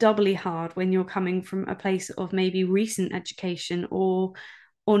even doubly hard when you're coming from a place of maybe recent education or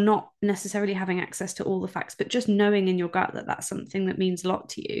not necessarily having access to all the facts, but just knowing in your gut that that's something that means a lot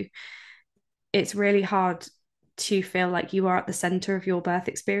to you. It's really hard to feel like you are at the center of your birth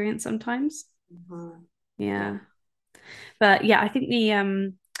experience sometimes. Mm-hmm. Yeah. But yeah, I think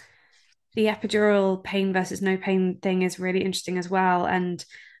the epidural pain versus no pain thing is really interesting as well. And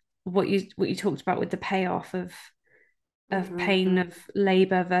what you talked about with the payoff of pain of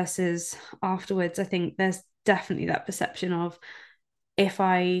labor versus afterwards, I think there's definitely that perception of, if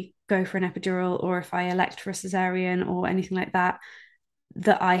I go for an epidural or if I elect for a cesarean or anything like that,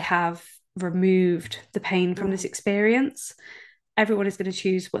 that I have removed the pain from this experience. Everyone is going to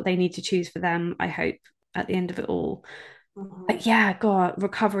choose what they need to choose for them, I hope, at the end of it all. But yeah, God,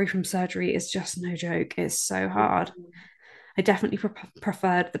 recovery from surgery is just no joke. It's so hard. I definitely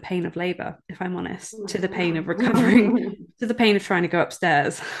preferred the pain of labor, if I'm honest, to the pain of recovering, to the pain of trying to go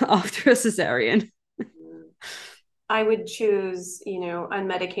upstairs after a cesarean. I would choose,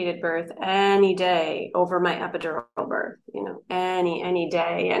 unmedicated birth any day over my epidural birth, any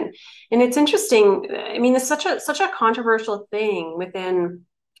day. And it's interesting. I mean, it's such a controversial thing within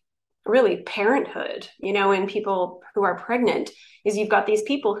really parenthood, and people who are pregnant, is you've got these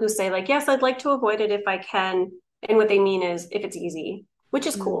people who say like, yes, I'd like to avoid it if I can. And what they mean is if it's easy, which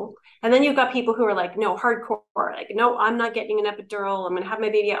is cool. And then you've got people who are like, no, hardcore, like, no, I'm not getting an epidural. I'm going to have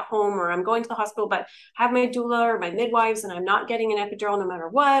my baby at home, or I'm going to the hospital, but have my doula or my midwives, and I'm not getting an epidural no matter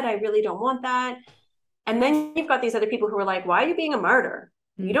what. I really don't want that. And then you've got these other people who are like, why are you being a martyr?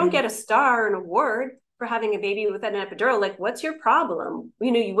 You don't get a star, an award for having a baby without an epidural. Like, what's your problem?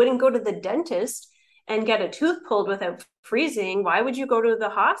 You wouldn't go to the dentist and get a tooth pulled without freezing. Why would you go to the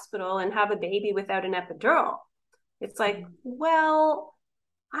hospital and have a baby without an epidural? It's like, well,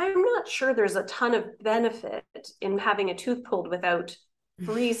 I'm not sure there's a ton of benefit in having a tooth pulled without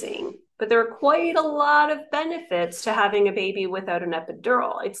freezing, but there are quite a lot of benefits to having a baby without an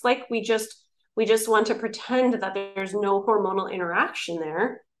epidural. It's like we just want to pretend that there's no hormonal interaction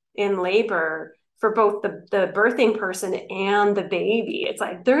there in labor for both the birthing person and the baby. It's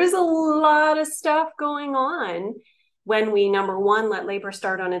like there's a lot of stuff going on when we, number one, let labor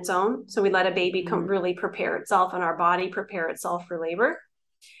start on its own. So we let a baby really prepare itself and our body prepare itself for labor.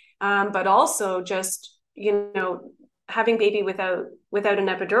 But also just, having baby without an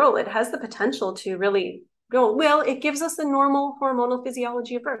epidural, it has the potential to really go, well, it gives us the normal hormonal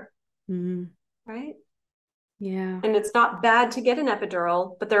physiology of birth. Right? Yeah. And it's not bad to get an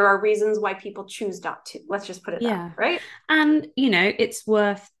epidural, but there are reasons why people choose not to. Let's just put it that, right? And, it's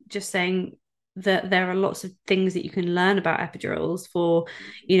worth just saying that there are lots of things that you can learn about epidurals for,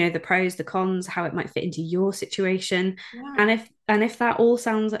 the pros, the cons, how it might fit into your situation. Yeah. And if that all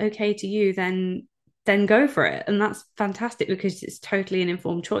sounds okay to you, then go for it. And that's fantastic because it's totally an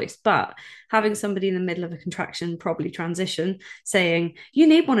informed choice. But having somebody in the middle of a contraction, probably transition, saying, you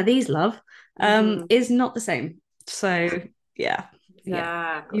need one of these, love, is not the same. So yeah. Exactly.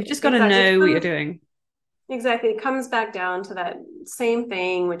 Yeah. You've just got to know what you're doing. Exactly. It comes back down to that same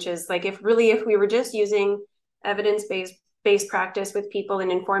thing, which is like, if we were just using evidence-based practice with people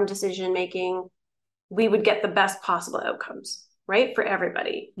and informed decision making, we would get the best possible outcomes, right? For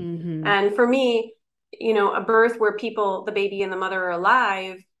everybody. And for me, a birth where the baby and the mother are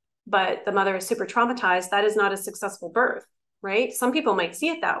alive, but the mother is super traumatized, that is not a successful birth, right? Some people might see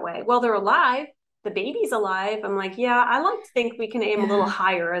it that way. Well, they're alive, the baby's alive. I'm like, yeah, I like to think we can aim a little Yeah.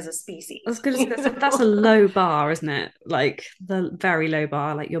 higher as a I was species. going to say that's a low bar, isn't it? Like the very low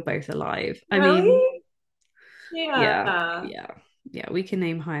bar, like you're both alive. I mean, Really? yeah, Yeah, yeah, yeah, we can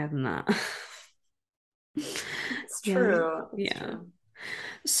aim higher than that. it's Yeah, true. It's yeah. true.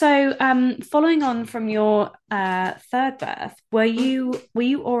 So, following on from your third birth, were you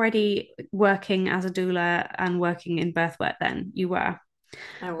already working as a doula and working in birth work then? You were.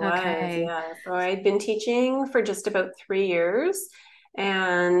 I was, Okay. yeah. So I'd been teaching for just about 3 years,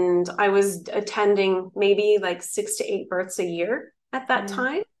 and I was attending maybe like 6 to 8 births a year at that Yeah.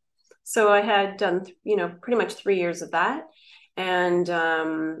 time. So I had done, pretty much 3 years of that. And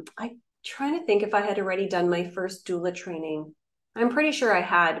I trying to think if I had already done my first doula training. I'm pretty sure I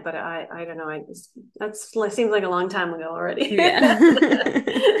had, but I don't know. That seems like a long time ago already. Yeah.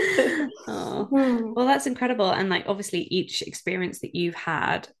 Oh, Hmm. well, that's incredible. And like obviously each experience that you've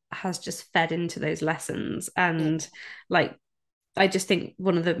had has just fed into those lessons. Yeah. And like I just think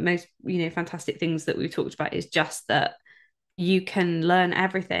one of the most, fantastic things that we've talked about is just that you can learn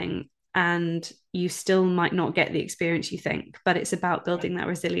everything and you still might not get the experience you think, but it's about building that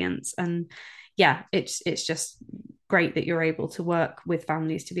resilience. And yeah, it's just great that you're able to work with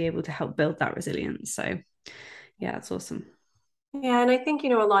families to be able to help build that resilience. So yeah, it's awesome. Yeah, and I think, a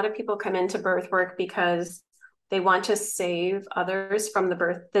lot of people come into birth work because they want to save others from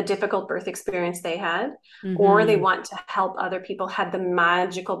the difficult birth experience they had, or they Mm-hmm. want to help other people have the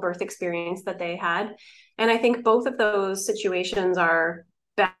magical birth experience that they had. And I think both of those situations are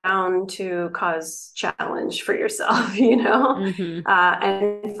bound to cause challenge for yourself, Mm-hmm.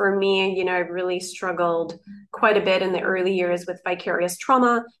 And for me, I've really struggled quite a bit in the early years with vicarious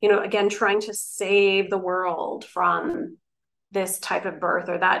trauma, again, trying to save the world from this type of birth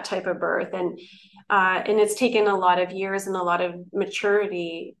or that type of birth, and it's taken a lot of years and a lot of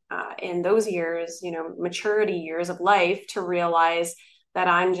maturity in those years, maturity years of life, to realize that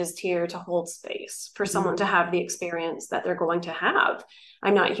I'm just here to hold space for someone to have the experience that they're going to have.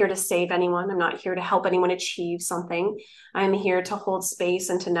 I'm not here to save anyone. I'm not here to help anyone achieve something. I'm here to hold space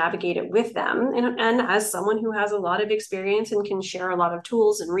and to navigate it with them. And as someone who has a lot of experience and can share a lot of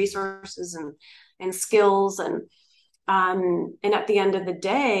tools and resources and skills, and at the end of the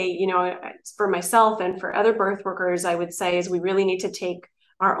day, for myself and for other birth workers, I would say is we really need to take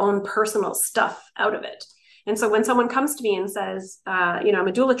our own personal stuff out of it. And so when someone comes to me and says, I'm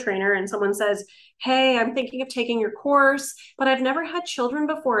a doula trainer, and someone says, hey, I'm thinking of taking your course, but I've never had children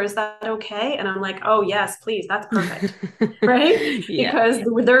before. Is that okay? And I'm like, oh, yes, please. That's perfect. Right? Yeah.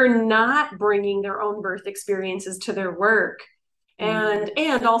 Because they're not bringing their own birth experiences to their work, Mm.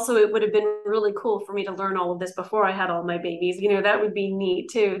 and also it would have been really cool for me to learn all of this before I had all my babies. That would be neat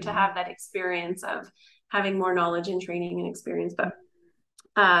too, to Yeah. have that experience of having more knowledge and training and experience. But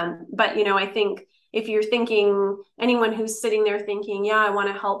I think if you're thinking, anyone who's sitting there thinking, yeah, I want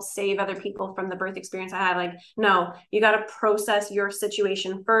to help save other people from the birth experience I had, like, no, you got to process your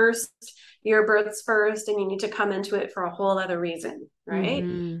situation first, your births first, and you need to come into it for a whole other reason, right?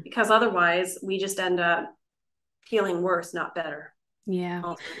 Mm-hmm. Because otherwise we just end up feeling worse, not better, Yeah.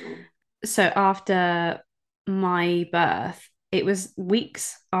 ultimately. So after my birth, it was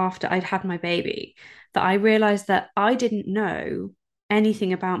weeks after I'd had my baby that I realized that I didn't know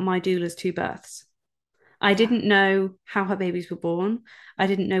anything about my doula's two births. I Yeah. didn't know how her babies were born. I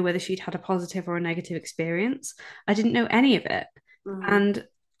didn't know whether she'd had a positive or a negative experience. I didn't know any of it. Mm-hmm. And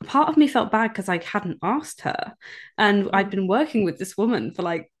part of me felt bad because I hadn't asked her. And I'd been working with this woman for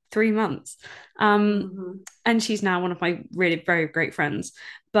like 3 months. Um, Mm-hmm. and she's now one of my really very great friends.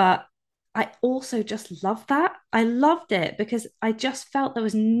 But I also just loved that. I loved it because I just felt there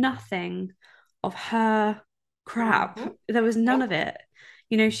was nothing of her crap. Mm-hmm. There was none Yep. of it.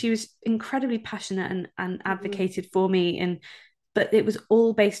 She was incredibly passionate and Mm-hmm. advocated for me, but it was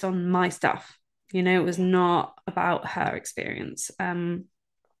all based on my stuff. It was Yeah. not about her experience.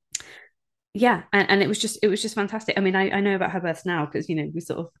 Yeah, and it was just fantastic. I mean, I know about her birth now because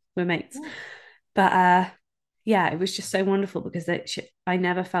we're mates, Yeah. but yeah, it was just so wonderful because I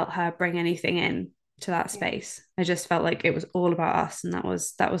never felt her bring anything in to that Yeah. space. I just felt like it was all about us, and that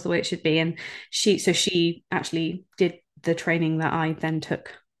was the way it should be. And she actually did the training that I then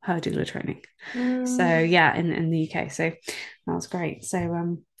took, her doula training. So Mm, yeah, in the UK. So that was great.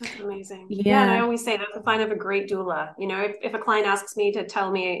 So that's amazing. Yeah, and I yeah, always say that's a sign of a great doula. If a client asks me to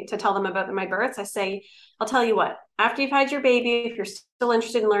tell them about my births, I say, I'll tell you what, after you've had your baby, if you're still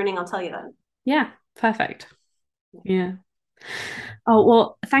interested in learning, I'll tell you then. yeah, perfect. Yeah. Oh,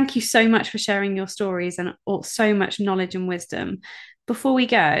 well, thank you so much for sharing your stories and so much knowledge and wisdom. Before we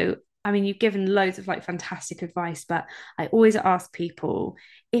go, I mean, you've given loads of like fantastic advice, but I always ask people,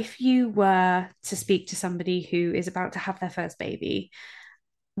 if you were to speak to somebody who is about to have their first baby,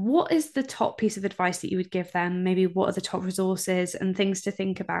 what is the top piece of advice that you would give them? Maybe what are the top resources and things to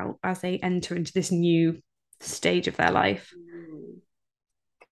think about as they enter into this new stage of their life?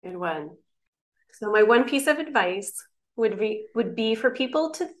 Good one. So my one piece of advice would be for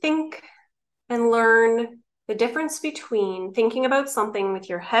people to think and learn the difference between thinking about something with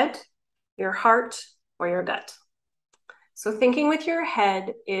your head, your heart, or your gut. So thinking with your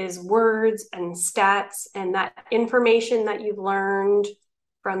head is words and stats and that information that you've learned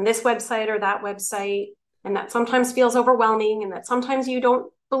from this website or that website, and that sometimes feels overwhelming and that sometimes you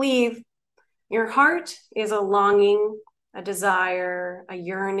don't believe. Your heart is a longing, a desire, a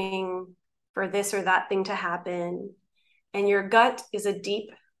yearning for this or that thing to happen. And your gut is a deep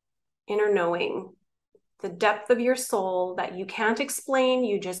inner knowing, the depth of your soul that you can't explain.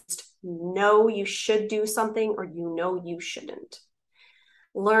 You just know you should do something or you know you shouldn't.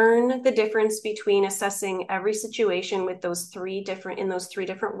 Learn the difference between assessing every situation with those three different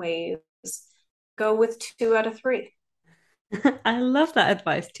ways. Go with 2 out of 3. I love that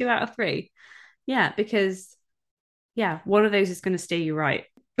advice. 2 out of 3. Yeah, because one of those is going to steer you right.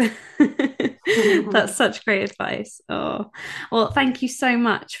 That's such great advice. Oh, well, thank you so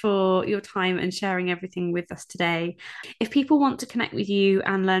much for your time and sharing everything with us today. If people want to connect with you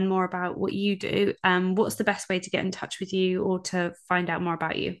and learn more about what you do, what's the best way to get in touch with you or to find out more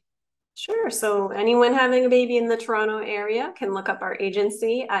about you? Sure. So anyone having a baby in the Toronto area can look up our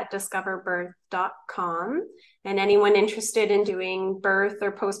agency at discoverbirth.com. And anyone interested in doing birth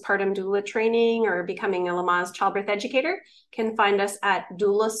or postpartum doula training or becoming a Lamaze childbirth educator can find us at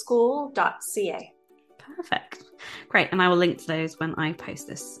doulaschool.ca. Perfect. Great. And I will link to those when I post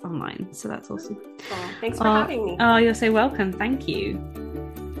this online. So that's awesome. Well, thanks for having me. Oh, you're so welcome. Thank you.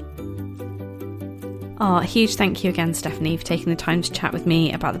 Oh, a huge thank you again, Stephanie, for taking the time to chat with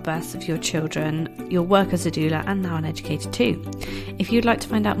me about the births of your children, your work as a doula, and now an educator too. If you'd like to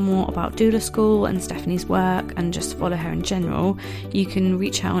find out more about Doula School and Stephanie's work and just follow her in general, you can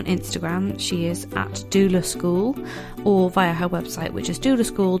reach out on Instagram. She is at Doula School, or via her website, which is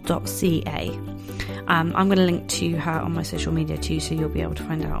doulaschool.ca. I'm going to link to her on my social media too, so you'll be able to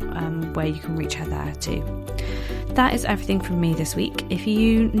find out where you can reach her there too. That is everything from me this week. If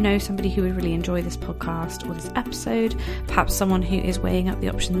you know somebody who would really enjoy this podcast or this episode, perhaps someone who is weighing up the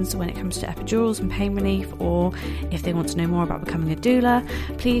options when it comes to epidurals and pain relief, or if they want to know more about becoming a doula,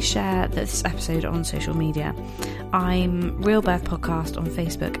 please share this episode on social media. I'm Real Birth Podcast on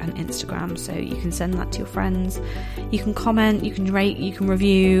Facebook and Instagram, so you can send that to your friends. You can comment, you can rate, you can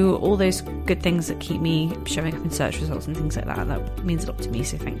review, all those good things that keep me showing up in search results and things like that. That means a lot to me,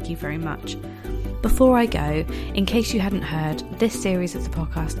 so thank you very much. Before I go, in case you hadn't heard, this series of the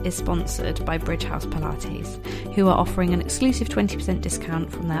podcast is sponsored by Bridge House Pilates, who are offering an exclusive 20%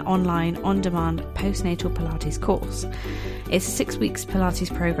 discount from their online, on-demand postnatal Pilates course. It's a 6 weeks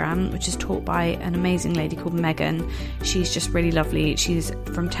Pilates program, which is taught by an amazing lady called Megan. She's just really lovely. She's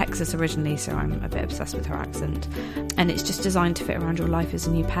from Texas originally, so I'm a bit obsessed with her accent. And it's just designed to fit around your life as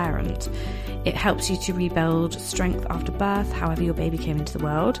a new parent. It helps you to rebuild strength after birth, however your baby came into the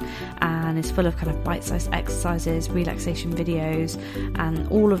world, and is full of kind of bite-sized exercises, relaxation videos, and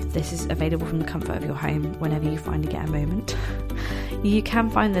all of this is available from the comfort of your home whenever you finally get a moment. You can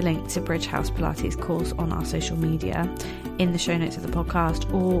find the link to Bridge House Pilates course on our social media in the show notes of the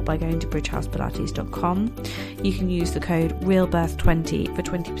podcast, or by going to bridgehousepilates.com. You can use the code REALBIRTH20 for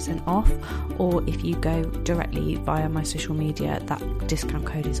 20% off, or if you go directly via my social media, that discount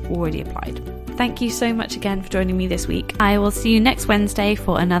code is already applied. Thank you so much again for joining me this week. I will see you next Wednesday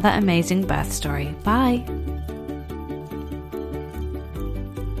for another amazing birth story. Bye.